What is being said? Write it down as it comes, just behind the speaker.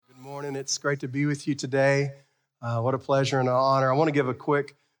morning. It's great to be with you today. What a pleasure and an honor. I want to give a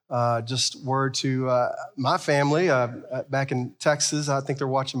quick just word to my family back in Texas. I think they're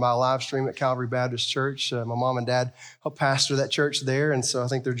watching my live stream at Calvary Baptist Church. My mom and dad help pastor that church there, and so I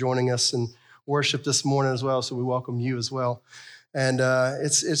think they're joining us in worship this morning as well, so we welcome you as well. And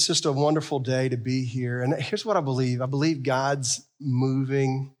it's just a wonderful day to be here. And here's what I believe. I believe God's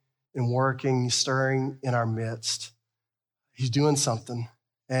moving and working, stirring in our midst. He's doing something.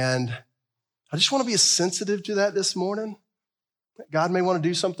 And I just want to be sensitive to that this morning. God may want to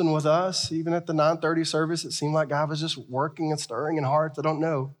do something with us. Even at the 9:30 service, it seemed like God was just working and stirring in hearts. I don't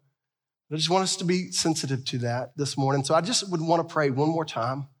know. I just want us to be sensitive to that this morning. So I just would want to pray one more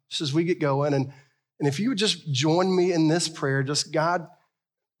time, just as we get going. And if you would just join me in this prayer, just God,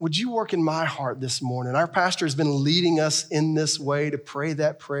 would you work in my heart this morning? Our pastor has been leading us in this way to pray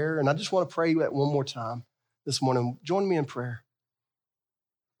that prayer. And I just want to pray that one more time this morning. Join me in prayer.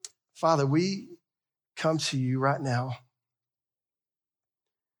 Father, we come to you right now.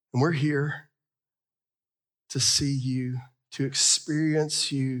 And we're here to see you, to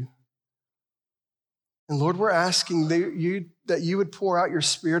experience you. And Lord, we're asking that you would pour out your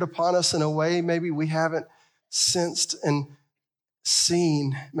Spirit upon us in a way maybe we haven't sensed and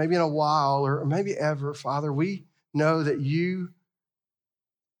seen, maybe in a while or maybe ever. Father, we know that you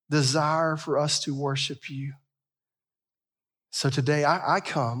desire for us to worship you. So today I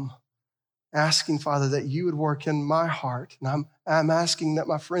come asking, Father, that you would work in my heart. And I'm asking that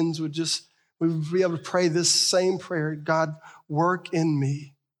my friends would be able to pray this same prayer. God, work in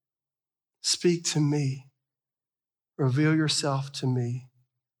me. Speak to me. Reveal yourself to me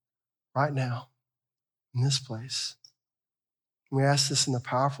right now in this place. We ask this in the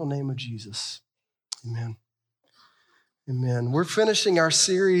powerful name of Jesus. Amen. Amen. We're finishing our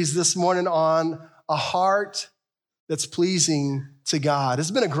series this morning on a heart that's pleasing to God.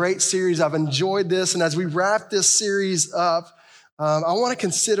 It's been a great series. I've enjoyed this. And as we wrap this series up, I want to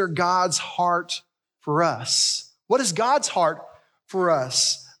consider God's heart for us. What is God's heart for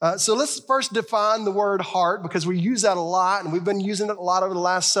us? So let's first define the word heart, because we use that a lot, and we've been using it a lot over the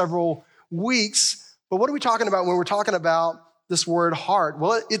last several weeks. But what are we talking about when we're talking about this word heart?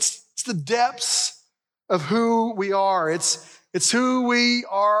 Well, it's the depths of who we are. It's who we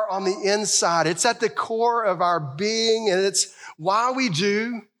are on the inside. It's at the core of our being, and it's why we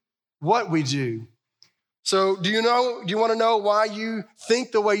do what we do. So do you want to know why you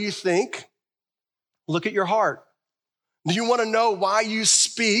think the way you think? Look at your heart. Do you want to know why you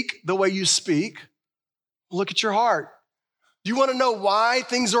speak the way you speak? Look at your heart. Do you want to know why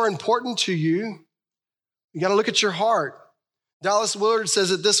things are important to you? You got to look at your heart. Dallas Willard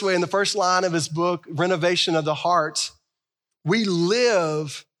says it this way in the first line of his book, Renovation of the Heart. We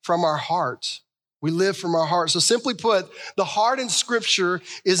live from our heart. We live from our heart. So simply put, the heart in Scripture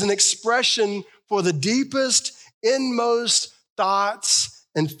is an expression for the deepest, inmost thoughts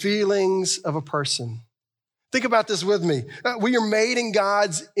and feelings of a person. Think about this with me. We are made in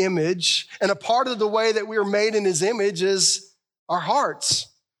God's image, and a part of the way that we are made in his image is our hearts.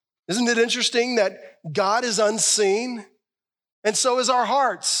 Isn't it interesting that God is unseen? And so is our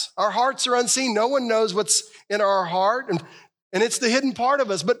hearts. Our hearts are unseen. No one knows what's in our heart, and it's the hidden part of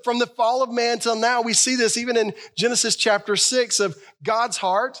us. But from the fall of man till now, we see this even in Genesis chapter 6 of God's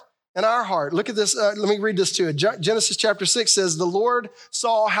heart and our heart. Look at this. Let me read this to you. Genesis chapter 6 says, the Lord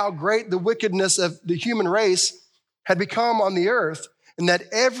saw how great the wickedness of the human race had become on the earth, and that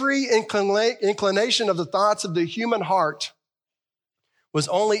every inclination of the thoughts of the human heart was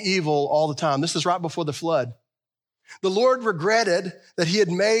only evil all the time. This is right before the flood. The Lord regretted that he had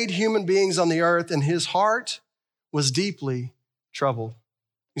made human beings on the earth, and his heart was deeply troubled.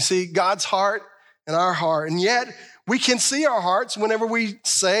 You see, God's heart and our heart, and yet we can see our hearts whenever we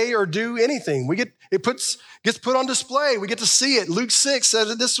say or do anything. It gets put on display. We get to see it. Luke 6 says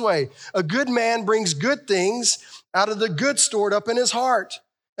it this way: a good man brings good things out of the good stored up in his heart,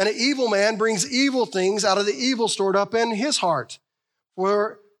 and an evil man brings evil things out of the evil stored up in his heart.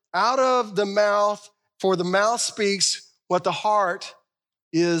 For the mouth speaks what the heart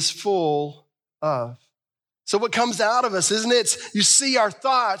is full of. So what comes out of us, isn't it? You see our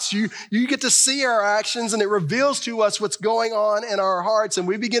thoughts, you get to see our actions, and it reveals to us what's going on in our hearts, and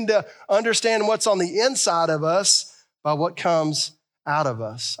we begin to understand what's on the inside of us by what comes out of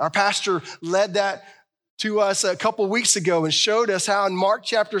us. Our pastor led that to us a couple weeks ago and showed us how in Mark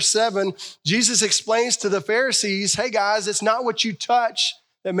chapter 7, Jesus explains to the Pharisees, hey guys, it's not what you touch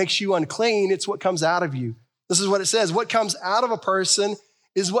that makes you unclean, it's what comes out of you. This is what it says: what comes out of a person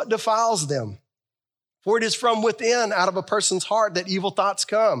is what defiles them. For it is from within, out of a person's heart, that evil thoughts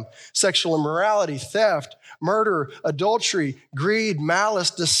come. Sexual immorality, theft, murder, adultery, greed,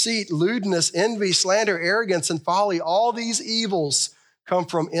 malice, deceit, lewdness, envy, slander, arrogance, and folly. All these evils come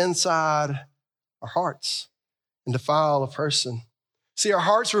from inside our hearts and defile a person. See, our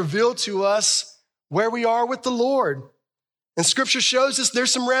hearts reveal to us where we are with the Lord. And Scripture shows us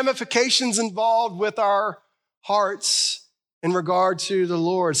there's some ramifications involved with our hearts in regard to the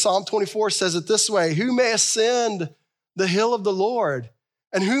Lord. Psalm 24 says it this way: who may ascend the hill of the Lord?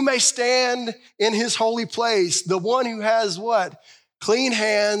 And who may stand in his holy place? The one who has what? Clean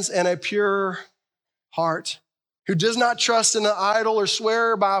hands and a pure heart, who does not trust in an idol or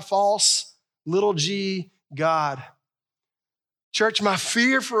swear by a false little g God. Church, my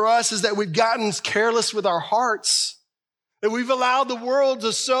fear for us is that we've gotten careless with our hearts, that we've allowed the world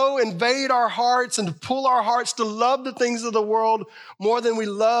to so invade our hearts and to pull our hearts to love the things of the world more than we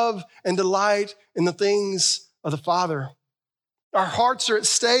love and delight in the things of the Father. Our hearts are at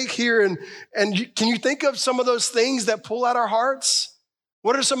stake here. And can you think of some of those things that pull at our hearts?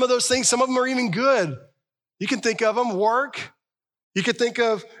 What are some of those things? Some of them are even good. You can think of them: work. You could think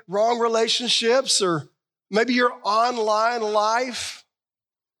of wrong relationships, or maybe your online life.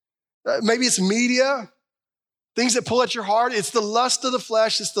 Maybe it's media. Things that pull at your heart. It's the lust of the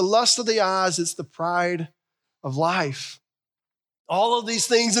flesh. It's the lust of the eyes. It's the pride of life. All of these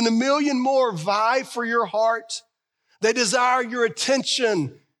things and a million more vie for your heart. They desire your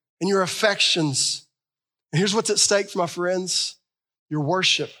attention and your affections. And here's what's at stake, for my friends: your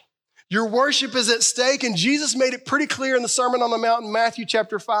worship. Your worship is at stake, and Jesus made it pretty clear in the Sermon on the Mount in Matthew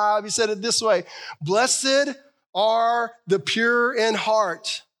chapter 5. He said it this way: blessed are the pure in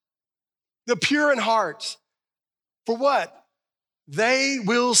heart. The pure in heart. For what? They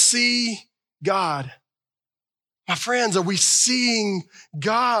will see God. My friends, are we seeing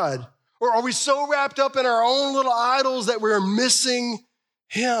God? Or are we so wrapped up in our own little idols that we're missing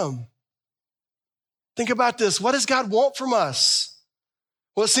him? Think about this. What does God want from us?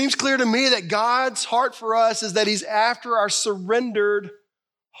 Well, it seems clear to me that God's heart for us is that he's after our surrendered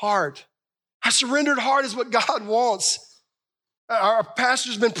heart. Our surrendered heart is what God wants. Our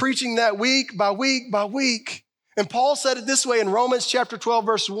pastor's been preaching that week by week by week. And Paul said it this way in Romans chapter 12,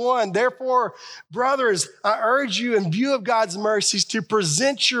 verse 1. Therefore, brothers, I urge you in view of God's mercies to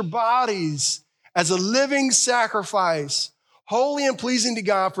present your bodies as a living sacrifice, holy and pleasing to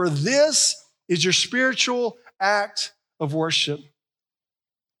God, for this is your spiritual act of worship.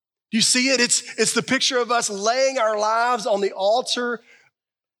 You see it? It's the picture of us laying our lives on the altar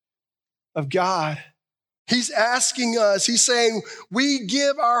of God. He's asking us, he's saying, we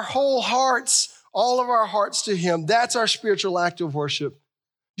give our whole hearts, all of our hearts to him. That's our spiritual act of worship.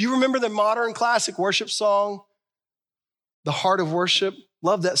 Do you remember the modern classic worship song, The Heart of Worship?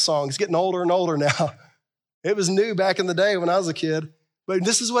 Love that song. It's getting older and older now. It was new back in the day when I was a kid. But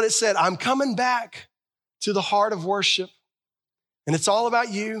this is what it said: I'm coming back to the heart of worship. And it's all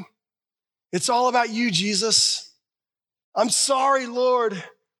about you. It's all about you, Jesus. I'm sorry, Lord,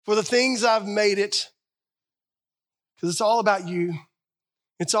 for the things I've made it, because it's all about you.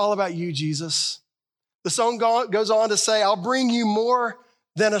 It's all about you, Jesus. The song goes on to say, I'll bring you more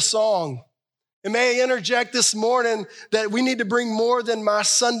than a song. And may I interject this morning that we need to bring more than my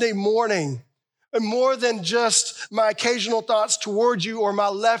Sunday morning, and more than just my occasional thoughts towards you or my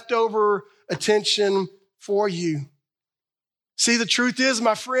leftover attention for you. See, the truth is,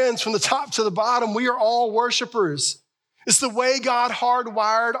 my friends, from the top to the bottom, we are all worshipers. It's the way God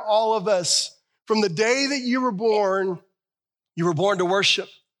hardwired all of us. From the day that you were born to worship.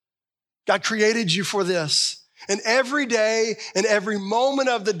 God created you for this. And every day and every moment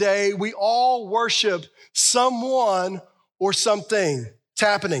of the day, we all worship someone or something. It's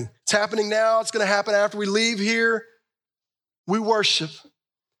happening. It's happening now. It's going to happen after we leave here. We worship.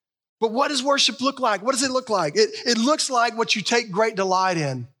 But what does worship look like? What does it look like? It looks like what you take great delight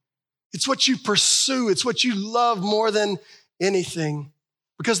in. It's what you pursue. It's what you love more than anything.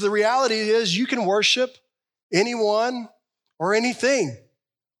 Because the reality is you can worship anyone or anything.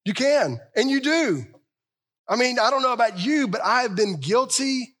 You can, and you do. I mean, I don't know about you, but I have been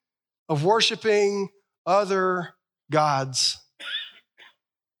guilty of worshiping other gods.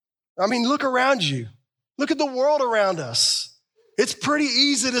 I mean, look around you. Look at the world around us. It's pretty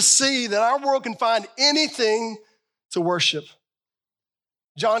easy to see that our world can find anything to worship.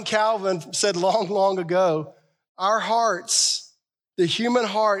 John Calvin said long, long ago, our hearts, the human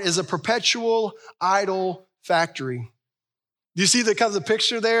heart, is a perpetual idol factory. Do you see the kind of the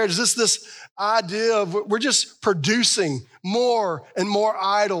picture there? Is this idea of we're just producing more and more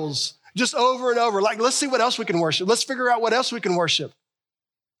idols just over and over? Like, let's see what else we can worship. Let's figure out what else we can worship.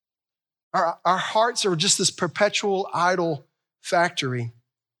 Our hearts are just this perpetual idol factory.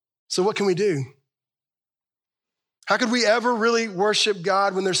 So what can we do? How could we ever really worship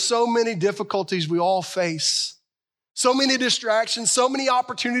God when there's so many difficulties we all face? So many distractions, so many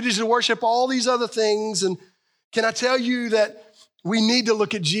opportunities to worship all these other things. And can I tell you that we need to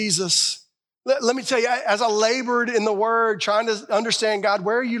look at Jesus? Let me tell you, as I labored in the Word, trying to understand, God,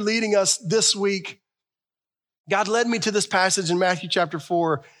 where are you leading us this week? God led me to this passage in Matthew chapter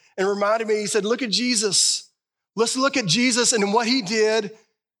 4 and reminded me, he said, look at Jesus. Let's look at Jesus and what he did.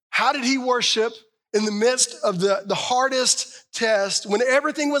 How did he worship in the midst of the hardest test when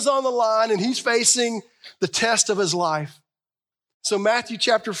everything was on the line and he's facing the test of his life? So Matthew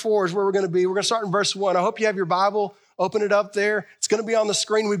chapter 4 is where we're going to be. We're going to start in verse 1. I hope you have your Bible. Open it up there. It's going to be on the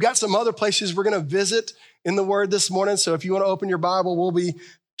screen. We've got some other places we're going to visit in the Word this morning. So if you want to open your Bible, we'll be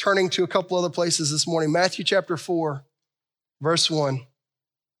turning to a couple other places this morning. Matthew chapter 4, verse 1.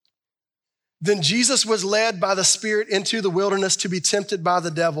 Then Jesus was led by the Spirit into the wilderness to be tempted by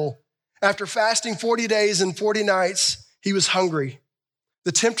the devil. After fasting 40 days and 40 nights, he was hungry.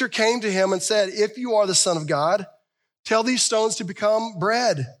 The tempter came to him and said, if you are the Son of God, tell these stones to become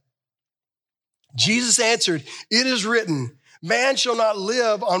bread. Jesus answered, it is written, man shall not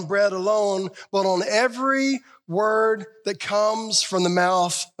live on bread alone, but on every word that comes from the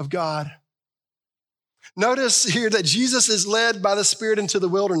mouth of God. Notice here that Jesus is led by the Spirit into the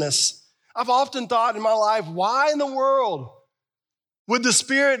wilderness. I've often thought in my life, why in the world would the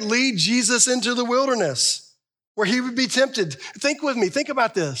Spirit lead Jesus into the wilderness where he would be tempted? Think with me. Think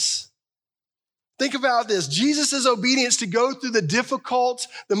about this. Think about this. Jesus' obedience to go through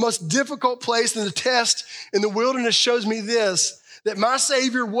the most difficult place in the test in the wilderness shows me this, that my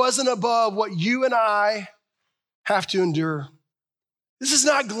Savior wasn't above what you and I have to endure. This is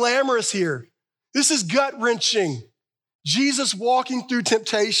not glamorous here. This is gut-wrenching. Jesus walking through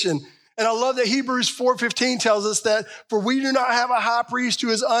temptation. And I love that Hebrews 4:15 tells us that, for we do not have a high priest who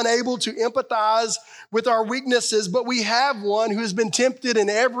is unable to empathize with our weaknesses, but we have one who has been tempted in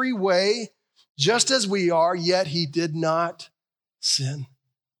every way, just as we are, yet he did not sin.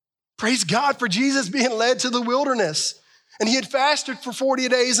 Praise God for Jesus being led to the wilderness. And he had fasted for 40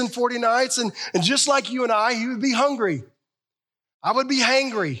 days and 40 nights, and just like you and I, he would be hungry. I would be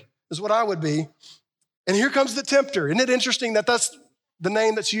hangry, is what I would be. And here comes the tempter. Isn't it interesting that that's the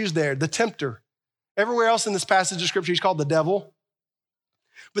name that's used there, the tempter? Everywhere else in this passage of scripture, he's called the devil.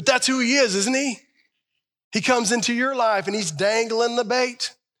 But that's who he is, isn't he? He comes into your life and he's dangling the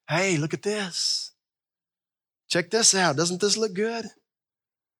bait. Hey, look at this. Check this out. Doesn't this look good?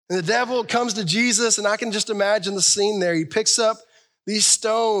 And the devil comes to Jesus, and I can just imagine the scene there. He picks up these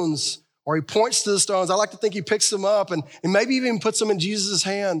stones, or he points to the stones. I like to think he picks them up and maybe even puts them in Jesus'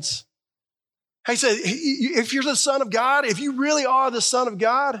 hands. He said, if you're the Son of God, if you really are the Son of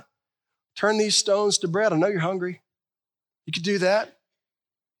God, turn these stones to bread. I know you're hungry. You could do that.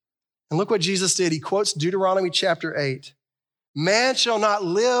 And look what Jesus did. He quotes Deuteronomy chapter 8. Man shall not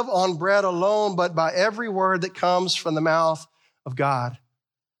live on bread alone, but by every word that comes from the mouth of God.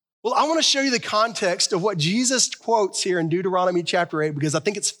 Well, I want to show you the context of what Jesus quotes here in Deuteronomy chapter 8, because I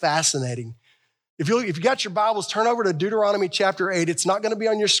think it's fascinating. If you got your Bibles, turn over to Deuteronomy chapter 8. It's not going to be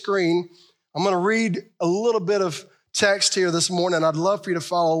on your screen. I'm going to read a little bit of text here this morning. I'd love for you to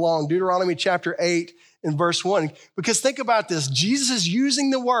follow along. Deuteronomy chapter 8 and verse 1. Because think about this. Jesus is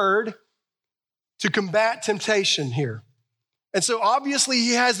using the word to combat temptation here. And so obviously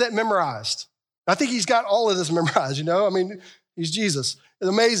he has that memorized. I think he's got all of this memorized, he's Jesus. It's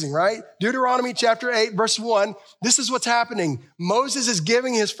amazing, right? Deuteronomy chapter 8, verse 1. This is what's happening. Moses is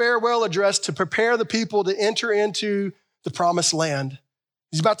giving his farewell address to prepare the people to enter into the promised land.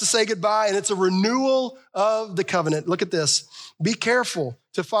 He's about to say goodbye, and it's a renewal of the covenant. Look at this. Be careful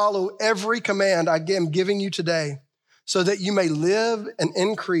to follow every command I am giving you today, so that you may live and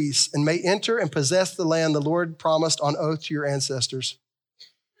increase and may enter and possess the land the Lord promised on oath to your ancestors.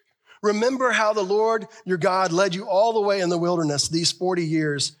 Remember how the Lord your God led you all the way in the wilderness these 40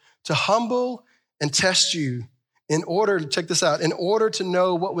 years to humble and test you in order to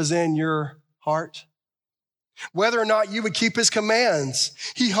know what was in your heart, whether or not you would keep his commands.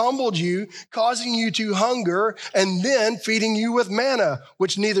 He humbled you, causing you to hunger, and then feeding you with manna,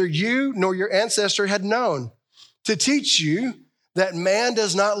 which neither you nor your ancestor had known, to teach you that man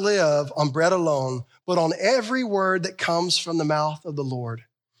does not live on bread alone, but on every word that comes from the mouth of the Lord.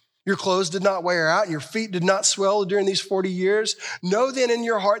 Your clothes did not wear out, and your feet did not swell during these 40 years. Know then in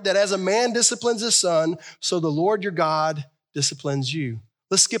your heart that as a man disciplines his son, so the Lord your God disciplines you.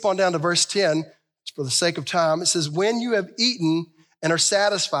 Let's skip on down to verse 10 for the sake of time. It says, when you have eaten and are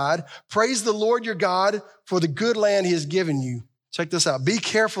satisfied, praise the Lord your God for the good land he has given you. Check this out. Be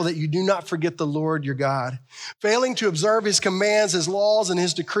careful that you do not forget the Lord your God, failing to observe his commands, his laws, and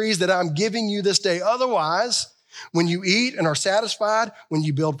his decrees that I'm giving you this day. Otherwise, when you eat and are satisfied, when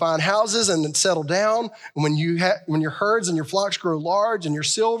you build fine houses and settle down, when your herds and your flocks grow large and your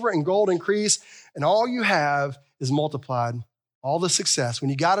silver and gold increase, and all you have is multiplied, all the success, when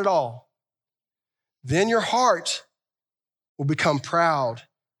you got it all, then your heart will become proud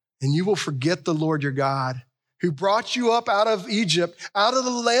and you will forget the Lord your God, who brought you up out of Egypt, out of the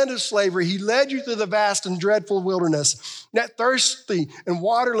land of slavery. He led you through the vast and dreadful wilderness, that thirsty and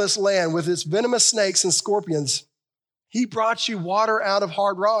waterless land with its venomous snakes and scorpions. He brought you water out of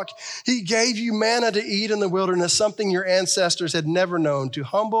hard rock. He gave you manna to eat in the wilderness, something your ancestors had never known, to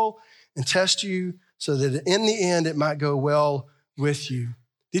humble and test you so that in the end it might go well with you.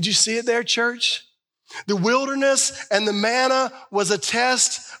 Did you see it there, church? The wilderness and the manna was a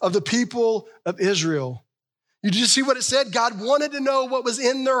test of the people of Israel. Did you see what it said? God wanted to know what was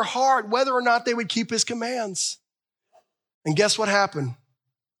in their heart, whether or not they would keep his commands. And guess what happened?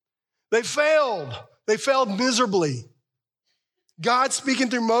 They failed. They failed miserably. God, speaking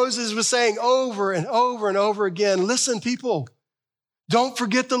through Moses, was saying over and over and over again, listen, people, don't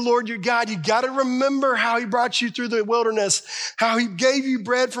forget the Lord your God. You got to remember how he brought you through the wilderness, how he gave you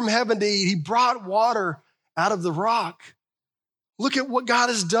bread from heaven to eat. He brought water out of the rock. Look at what God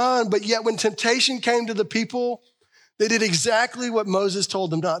has done. But yet when temptation came to the people, they did exactly what Moses told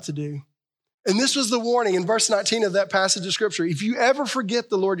them not to do. And this was the warning in verse 19 of that passage of scripture. If you ever forget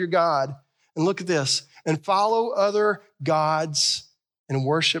the Lord your God, and look at this, and follow other gods and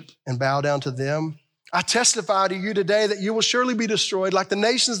worship and bow down to them, I testify to you today that you will surely be destroyed like the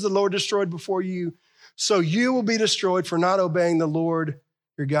nations the Lord destroyed before you. So you will be destroyed for not obeying the Lord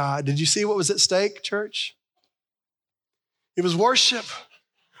your God. Did you see what was at stake, church? It was worship.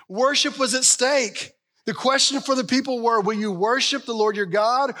 Worship was at stake. The question for the people were, will you worship the Lord your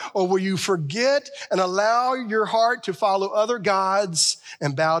God, or will you forget and allow your heart to follow other gods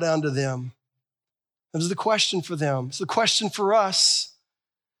and bow down to them? That was the question for them. It's the question for us.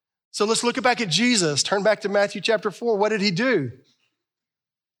 So let's look back at Jesus. Turn back to Matthew chapter 4. What did he do?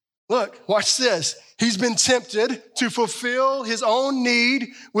 Look, watch this. He's been tempted to fulfill his own need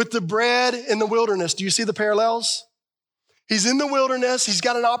with the bread in the wilderness. Do you see the parallels? He's in the wilderness. He's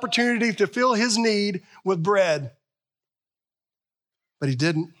got an opportunity to fill his need with bread. But he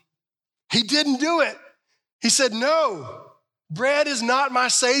didn't. He didn't do it. He said, no, bread is not my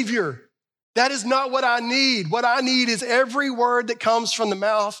savior. That is not what I need. What I need is every word that comes from the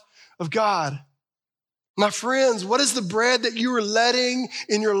mouth of God. My friends, what is the bread that you are letting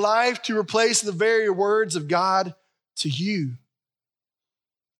in your life to replace the very words of God to you?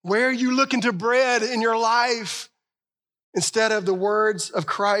 Where are you looking to bread in your life instead of the words of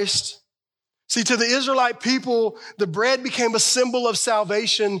Christ? See, to the Israelite people, the bread became a symbol of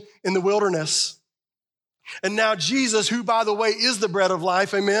salvation in the wilderness. And now Jesus, who, by the way, is the bread of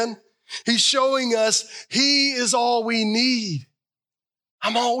life, amen? He's showing us he is all we need.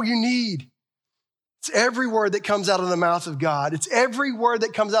 I'm all you need. It's every word that comes out of the mouth of God. It's every word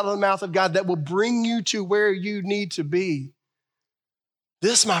that comes out of the mouth of God that will bring you to where you need to be.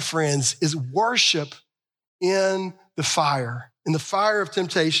 This, my friends, is worship in the fire of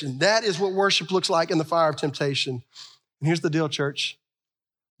temptation. That is what worship looks like in the fire of temptation. And here's the deal, church.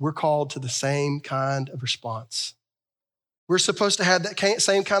 We're called to the same kind of response. We're supposed to have that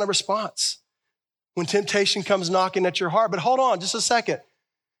same kind of response when temptation comes knocking at your heart. But hold on just a second.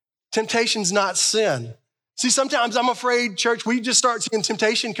 Temptation's not sin. See, sometimes I'm afraid, church, we just start seeing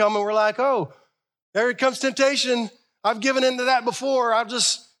temptation come and we're like, oh, there it comes temptation. I've given into that before. I'll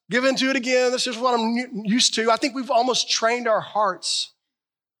just give into it again. That's just what I'm used to. I think we've almost trained our hearts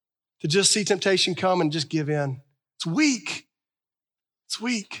to just see temptation come and just give in. It's weak. It's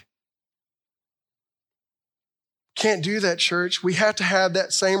weak. Can't do that, church. We have to have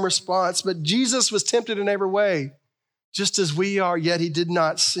that same response. But Jesus was tempted in every way, just as we are, yet he did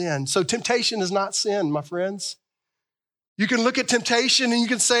not sin. So temptation is not sin, my friends. You can look at temptation and you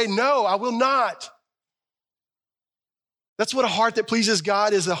can say, no, I will not. That's what a heart that pleases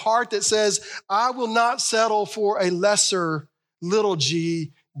God is, a heart that says, I will not settle for a lesser little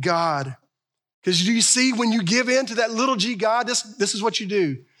g God. Because do you see, when you give in to that little g God, this is what you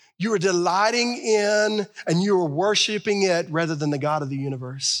do. You are delighting in and you are worshiping it rather than the God of the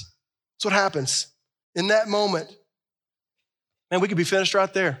universe. That's what happens in that moment. Man, we could be finished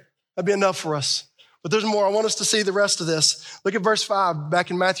right there. That'd be enough for us. But there's more. I want us to see the rest of this. Look at verse 5 back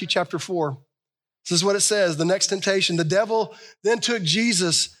in Matthew chapter 4. This is what it says. The next temptation. The devil then took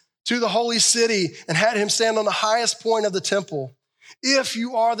Jesus to the holy city and had him stand on the highest point of the temple. If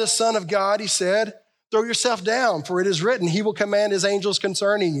you are the Son of God, he said, Throw yourself down, for it is written, he will command his angels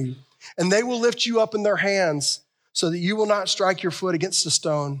concerning you, and they will lift you up in their hands so that you will not strike your foot against a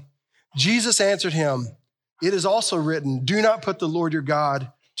stone. Jesus answered him, it is also written, do not put the Lord your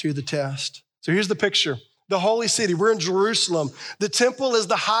God to the test. So here's the picture. The holy city, we're in Jerusalem. The temple is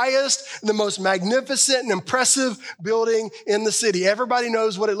the highest, the most magnificent and impressive building in the city. Everybody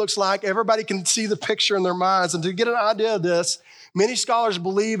knows what it looks like. Everybody can see the picture in their minds. And to get an idea of this, many scholars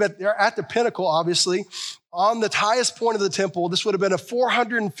believe they're at the pinnacle, obviously, on the highest point of the temple. This would have been a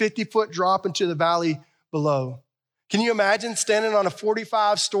 450-foot drop into the valley below. Can you imagine standing on a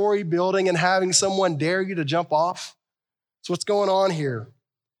 45-story building and having someone dare you to jump off? That's what's going on here.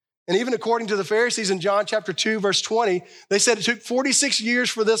 And even according to the Pharisees in John chapter 2, verse 20, they said it took 46 years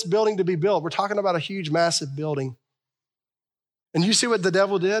for this building to be built. We're talking about a huge, massive building. And you see what the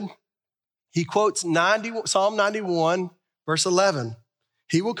devil did? He quotes Psalm 91, verse 11.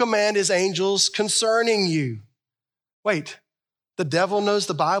 He will command his angels concerning you. Wait, the devil knows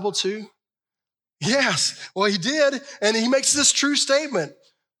the Bible too? Yes, well, he did, and he makes this true statement.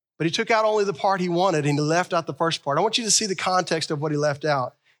 But he took out only the part he wanted, and he left out the first part. I want you to see the context of what he left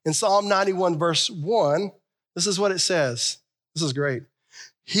out. In Psalm 91, verse 1, this is what it says. This is great.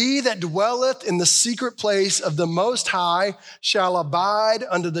 He that dwelleth in the secret place of the Most High shall abide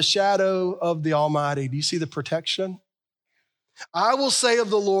under the shadow of the Almighty. Do you see the protection? I will say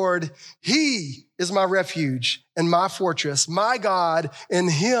of the Lord, he is my refuge and my fortress, my God, in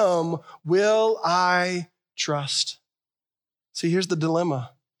him will I trust. See, here's the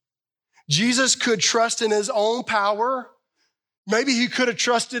dilemma. Jesus could trust in his own power. Maybe he could have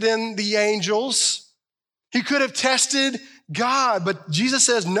trusted in the angels. He could have tested God, but Jesus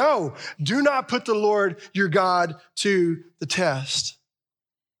says, no, do not put the Lord your God to the test.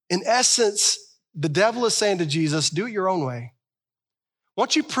 In essence, the devil is saying to Jesus, do it your own way. Why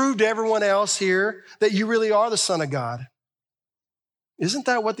don't you prove to everyone else here that you really are the Son of God? Isn't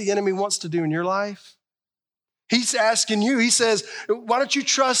that what the enemy wants to do in your life? He's asking you, he says, why don't you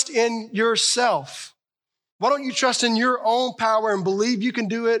trust in yourself? Why don't you trust in your own power and believe you can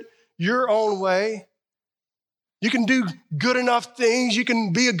do it your own way? You can do good enough things. You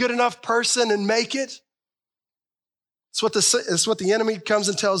can be a good enough person and make it. It's what the enemy comes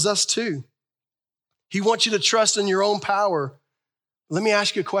and tells us too. He wants you to trust in your own power. Let me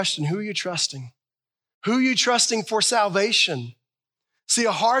ask you a question. Who are you trusting? Who are you trusting for salvation? See,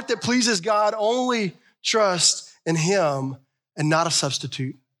 a heart that pleases God only trusts in him and not a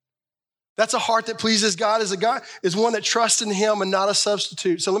substitute. That's a heart that pleases God is one that trusts in him and not a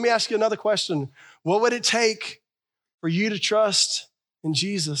substitute. So let me ask you another question. What would it take for you to trust in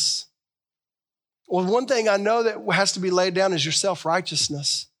Jesus? Well, one thing I know that has to be laid down is your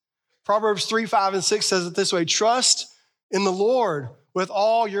self-righteousness. Proverbs 3, 5, and 6 says it this way, trust in the Lord with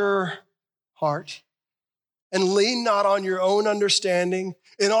all your heart and lean not on your own understanding.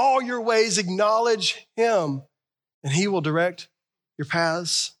 In all your ways acknowledge him and he will direct your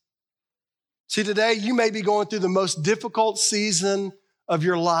paths. See, today you may be going through the most difficult season of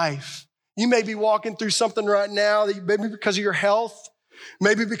your life. You may be walking through something right now that maybe because of your health,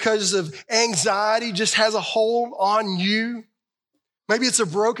 maybe because of anxiety just has a hold on you. Maybe it's a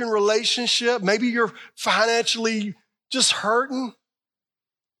broken relationship. Maybe you're financially just hurting.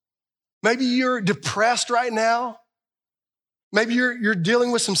 Maybe you're depressed right now. Maybe you're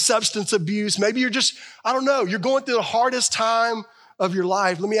dealing with some substance abuse. Maybe you're just, I don't know, you're going through the hardest time of your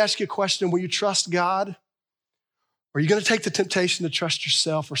life. Let me ask you a question. Will you trust God? Or are you going to take the temptation to trust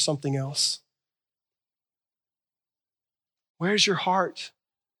yourself or something else? Where's your heart?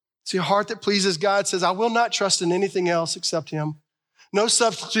 See, a heart that pleases God says, I will not trust in anything else except him. No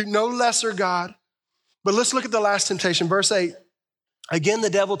substitute, no lesser God. But let's look at the last temptation, verse 8. Again, the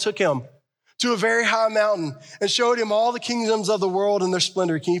devil took him to a very high mountain and showed him all the kingdoms of the world and their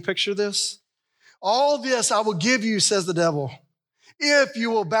splendor. Can you picture this? All this I will give you, says the devil, if you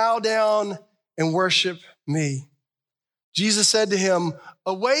will bow down and worship me. Jesus said to him,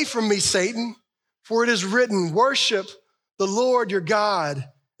 away from me, Satan, for it is written, worship the Lord your God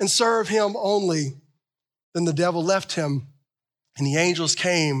and serve him only. Then the devil left him and the angels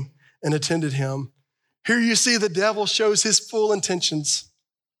came and attended him. Here you see the devil shows his full intentions.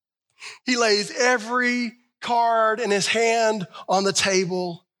 He lays every card in his hand on the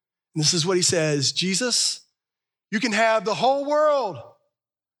table. And this is what he says, Jesus, you can have the whole world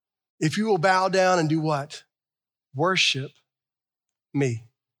if you will bow down and do what? Worship me.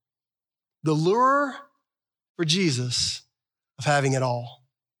 The lure for Jesus of having it all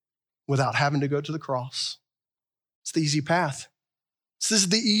without having to go to the cross. It's the easy path. This is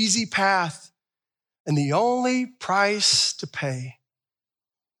the easy path. And the only price to pay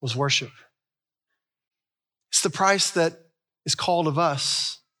was worship. It's the price that is called of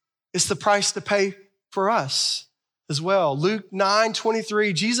us. It's the price to pay for us as well. Luke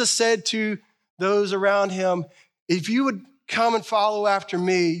 9:23, Jesus said to those around him, if you would come and follow after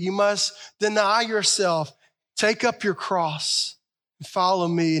me, you must deny yourself, take up your cross, and follow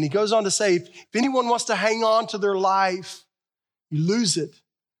me. And he goes on to say, if anyone wants to hang on to their life, you lose it.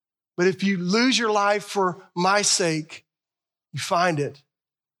 But if you lose your life for my sake, you find it.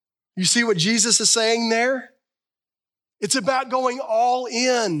 You see what Jesus is saying there? It's about going all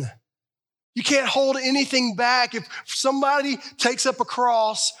in. You can't hold anything back. If somebody takes up a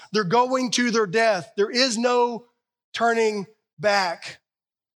cross, they're going to their death. There is no turning back.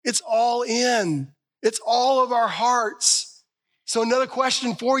 It's all in. It's all of our hearts. So another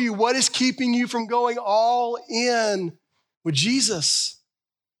question for you, what is keeping you from going all in with Jesus?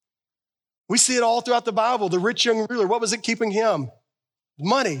 We see it all throughout the Bible. The rich young ruler, what was it keeping him?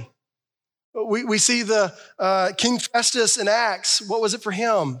 Money. We see the King Festus in Acts. What was it for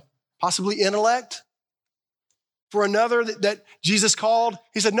him? Possibly intellect. For another that Jesus called,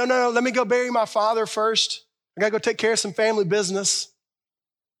 he said, no, let me go bury my father first. I got to go take care of some family business.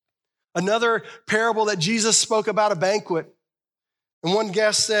 Another parable that Jesus spoke about a banquet. And one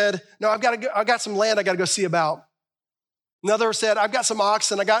guest said, no, I've got some land I got to go see about. Another said, I've got some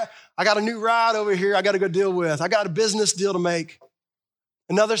oxen. I got a new ride over here I got to go deal with. I got a business deal to make.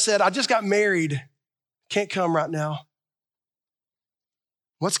 Another said, I just got married. Can't come right now.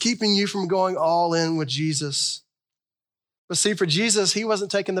 What's keeping you from going all in with Jesus? But see, for Jesus, he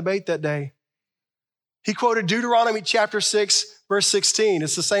wasn't taking the bait that day. He quoted Deuteronomy chapter 6, verse 16.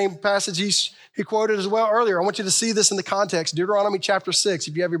 It's the same passage he quoted as well earlier. I want you to see this in the context. Deuteronomy chapter 6.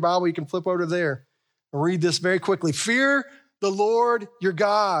 If you have your Bible, you can flip over there and read this very quickly. Fear the Lord your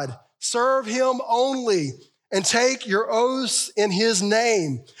God. Serve him only and take your oaths in his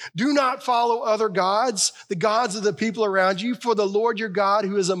name. Do not follow other gods, the gods of the people around you, for the Lord your God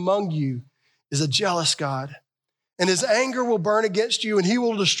who is among you is a jealous God. And his anger will burn against you, and he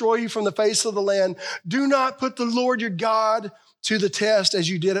will destroy you from the face of the land. Do not put the Lord your God to the test as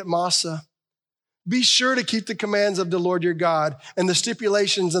you did at Massah. Be sure to keep the commands of the Lord your God and the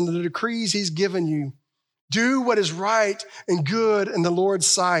stipulations and the decrees he's given you. Do what is right and good in the Lord's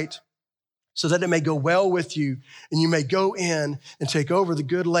sight, so that it may go well with you and you may go in and take over the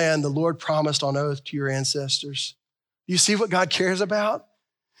good land the Lord promised on oath to your ancestors. You see what God cares about?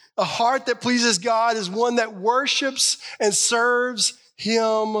 A heart that pleases God is one that worships and serves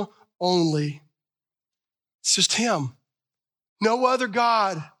him only. It's just him. No other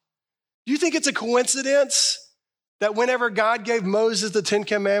God. Do you think it's a coincidence that whenever God gave Moses the 10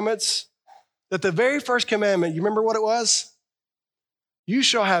 Commandments, that the very first commandment, you remember what it was? You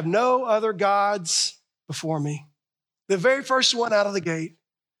shall have no other gods before me. The very first one out of the gate.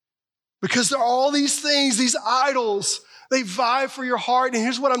 Because there are all these things, these idols, they vie for your heart. And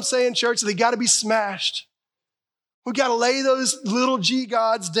here's what I'm saying, church, they got to be smashed. We got to lay those little G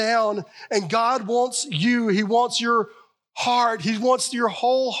gods down. And God wants you. He wants your heart. He wants your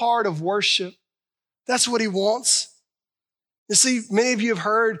whole heart of worship. That's what he wants. You see, many of you have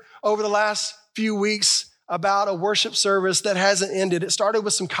heard over the last few weeks about a worship service that hasn't ended. It started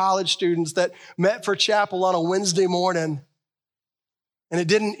with some college students that met for chapel on a Wednesday morning, and it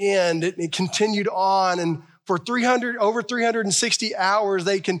didn't end. It continued on, and for over 360 hours,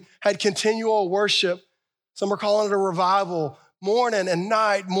 they had continual worship. Some are calling it a revival. Morning and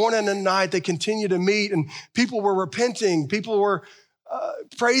night, they continued to meet, and people were repenting. People were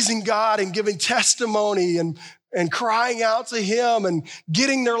praising God and giving testimony and crying out to him and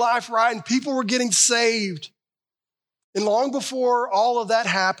getting their life right, and people were getting saved. And long before all of that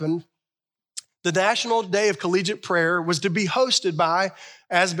happened, the National Day of Collegiate Prayer was to be hosted by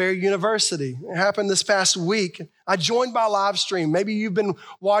Asbury University. It happened this past week. I joined by live stream. Maybe you've been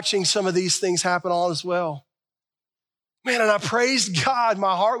watching some of these things happen on as well. Man, and I praised God.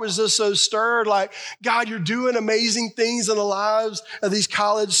 My heart was just so stirred, like, God, you're doing amazing things in the lives of these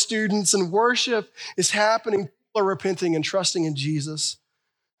college students, and worship is happening. People are repenting and trusting in Jesus.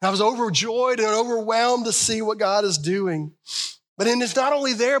 And I was overjoyed and overwhelmed to see what God is doing. But then it's not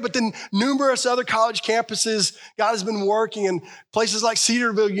only there, but then numerous other college campuses, God has been working in places like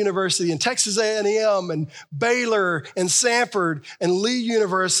Cedarville University and Texas A&M and Baylor and Samford and Lee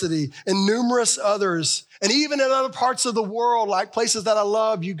University and numerous others. And even in other parts of the world, like places that I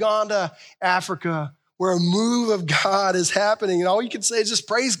love, Uganda, Africa, where a move of God is happening. And all you can say is just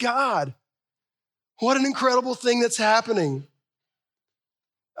praise God. What an incredible thing that's happening.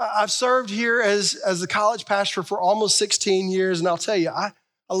 I've served here as a college pastor for almost 16 years, and I'll tell you, I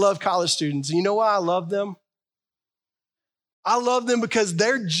love college students. And you know why I love them? I love them because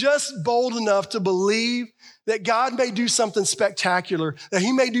they're just bold enough to believe that God may do something spectacular, that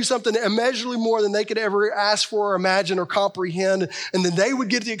he may do something immeasurably more than they could ever ask for or imagine or comprehend, and then they would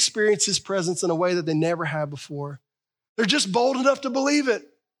get to experience his presence in a way that they never have before. They're just bold enough to believe it.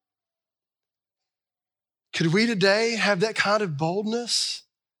 Could we today have that kind of boldness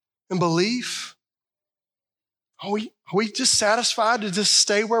and belief? Are we just satisfied to just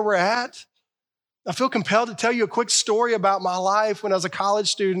stay where we're at? I feel compelled to tell you a quick story about my life when I was a college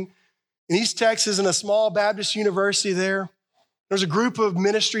student in East Texas in a small Baptist university there. There's a group of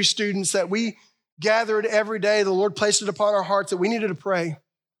ministry students that we gathered every day. The Lord placed it upon our hearts that we needed to pray.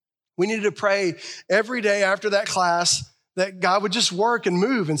 We needed to pray every day after that class that God would just work and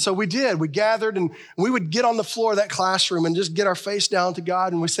move. And so we did. We gathered and we would get on the floor of that classroom and just get our face down to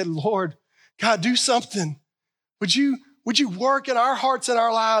God. And we said, Lord, God, do something. Would you work in our hearts and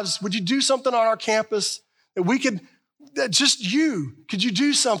our lives? Would you do something on our campus that just you, could you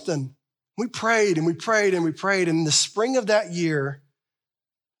do something? We prayed and we prayed and we prayed. And in the spring of that year,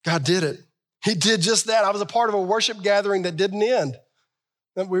 God did it. He did just that. I was a part of a worship gathering that didn't end.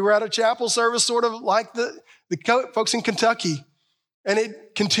 We were at a chapel service sort of like the folks in Kentucky. And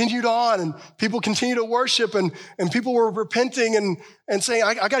it continued on and people continued to worship and people were repenting and saying,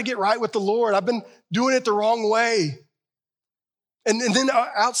 I got to get right with the Lord. I've been doing it the wrong way. And then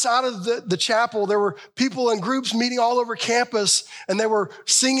outside of the chapel, there were people in groups meeting all over campus, and they were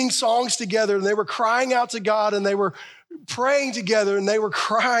singing songs together, and they were crying out to God, and they were praying together, and they were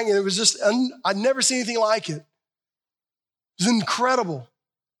crying, and it was just, I'd never seen anything like it. It was incredible.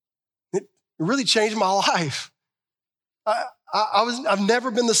 It really changed my life. I've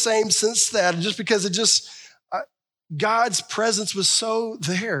never been the same since that, just because God's presence was so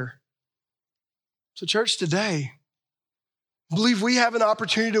there. So church, today, I believe we have an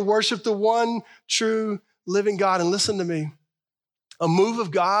opportunity to worship the one true living God. And listen to me, a move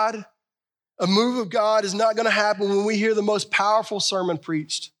of God is not going to happen when we hear the most powerful sermon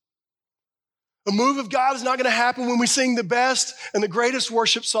preached. A move of God is not going to happen when we sing the best and the greatest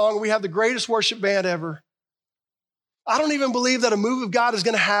worship song, and we have the greatest worship band ever. I don't even believe that a move of God is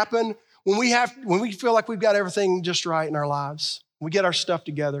going to happen when we feel like we've got everything just right in our lives. We get our stuff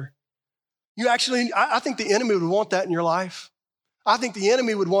together. I think the enemy would want that in your life. I think the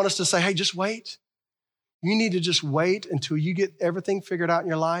enemy would want us to say, hey, just wait. You need to just wait until you get everything figured out in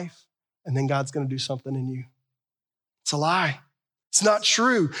your life, and then God's going to do something in you. It's a lie. It's not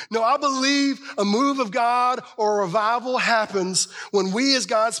true. No, I believe a move of God or a revival happens when we as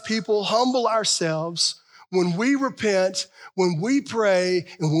God's people humble ourselves, when we repent, when we pray,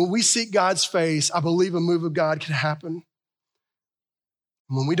 and when we seek God's face. I believe a move of God can happen.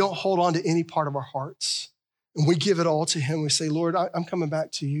 When we don't hold on to any part of our hearts, and we give it all to him, we say, Lord, I'm coming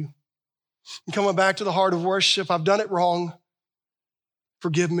back to you. I'm coming back to the heart of worship. I've done it wrong.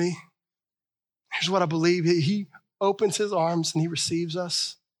 Forgive me. Here's what I believe. He opens his arms and he receives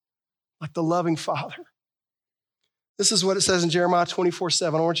us like the loving Father. This is what it says in Jeremiah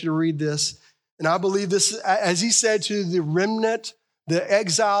 24:7. I want you to read this. And I believe this, as he said to the remnant, the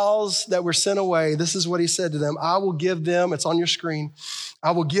exiles that were sent away, this is what he said to them. I will give them, it's on your screen,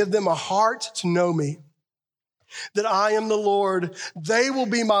 I will give them a heart to know me, that I am the Lord. They will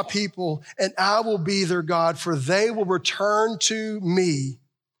be my people, and I will be their God, for they will return to me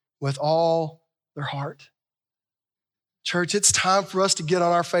with all their heart. Church, it's time for us to get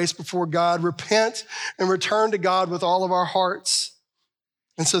on our face before God, repent, and return to God with all of our hearts.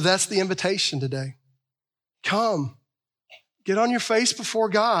 And so that's the invitation today. Come, get on your face before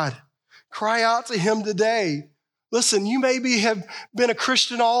God. Cry out to him today. Listen, you maybe have been a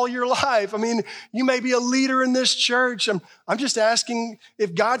Christian all your life. I mean, you may be a leader in this church. I'm just asking,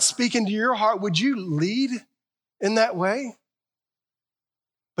 if God's speaking to your heart, would you lead in that way?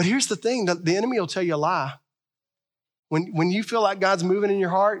 But here's the thing, the enemy will tell you a lie. When you feel like God's moving in your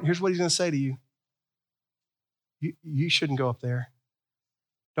heart, here's what he's going to say to you. You shouldn't go up there.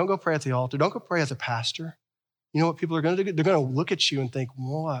 Don't go pray at the altar. Don't go pray as a pastor. You know what people are going to do? They're going to look at you and think,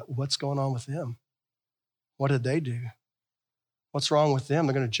 what's going on with them? What did they do? What's wrong with them?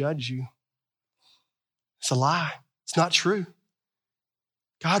 They're going to judge you. It's a lie. It's not true.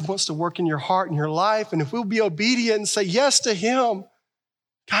 God wants to work in your heart and your life. And if we'll be obedient and say yes to him,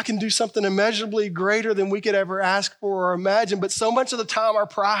 God can do something immeasurably greater than we could ever ask for or imagine. But so much of the time, our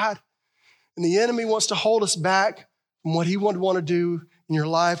pride and the enemy wants to hold us back from what he would want to do in your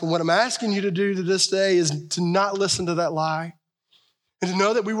life. And what I'm asking you to do to this day is to not listen to that lie. And to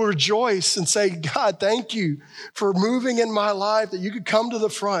know that we will rejoice and say, God, thank you for moving in my life, that you could come to the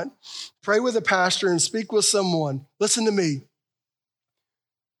front, pray with a pastor and speak with someone. Listen to me.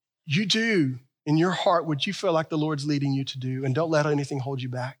 You do in your heart would you feel like the Lord's leading you to do? And don't let anything hold you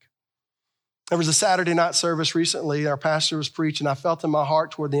back. There was a Saturday night service recently. Our pastor was preaching. I felt in my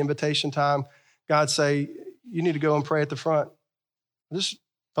heart toward the invitation time, God say, you need to go and pray at the front. I just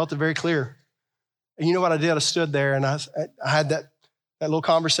felt it very clear. And you know what I did? I stood there and I had that little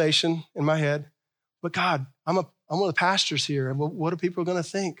conversation in my head. But God, I'm one of the pastors here. What are people going to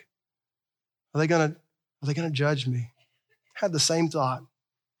think? Are they going to judge me? I had the same thought.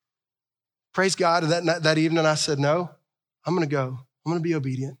 Praise God. And that evening I said, no, I'm going to go. I'm going to be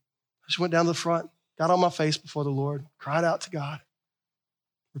obedient. I just went down to the front, got on my face before the Lord, cried out to God,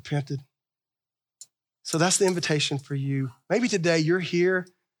 repented. So that's the invitation for you. Maybe today you're here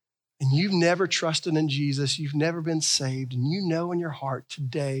and you've never trusted in Jesus. You've never been saved. And you know in your heart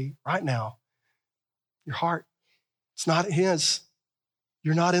today, right now, your heart, it's not his.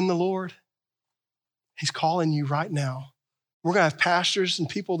 You're not in the Lord. He's calling you right now. We're going to have pastors and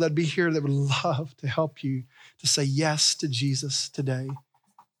people that be here that would love to help you to say yes to Jesus today.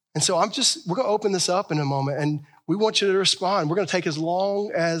 And so we're going to open this up in a moment, and we want you to respond. We're going to take as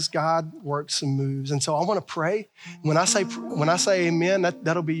long as God works and moves. And so I want to pray. When I say amen,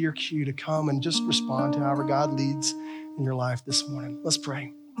 that'll be your cue to come and just respond to however God leads in your life this morning. Let's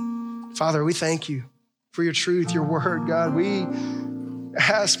pray. Father, we thank you for your truth, your word, God. We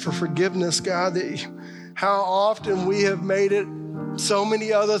ask for forgiveness, God, that how often we have made it so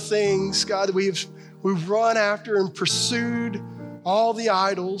many other things, God, that we've run after and pursued all the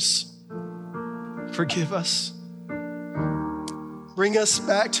idols. Forgive us. Bring us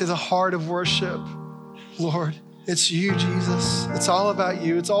back to the heart of worship. Lord, it's you, Jesus. It's all about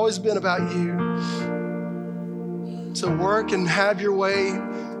you. It's always been about you. So work and have your way.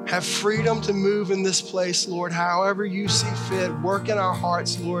 Have freedom to move in this place, Lord, however you see fit. Work in our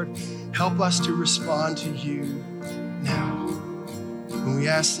hearts, Lord. Help us to respond to you now. And we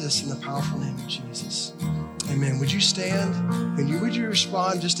ask this in the powerful name of Jesus. Amen. Would you stand and would you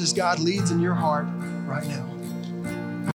respond just as God leads in your heart right now?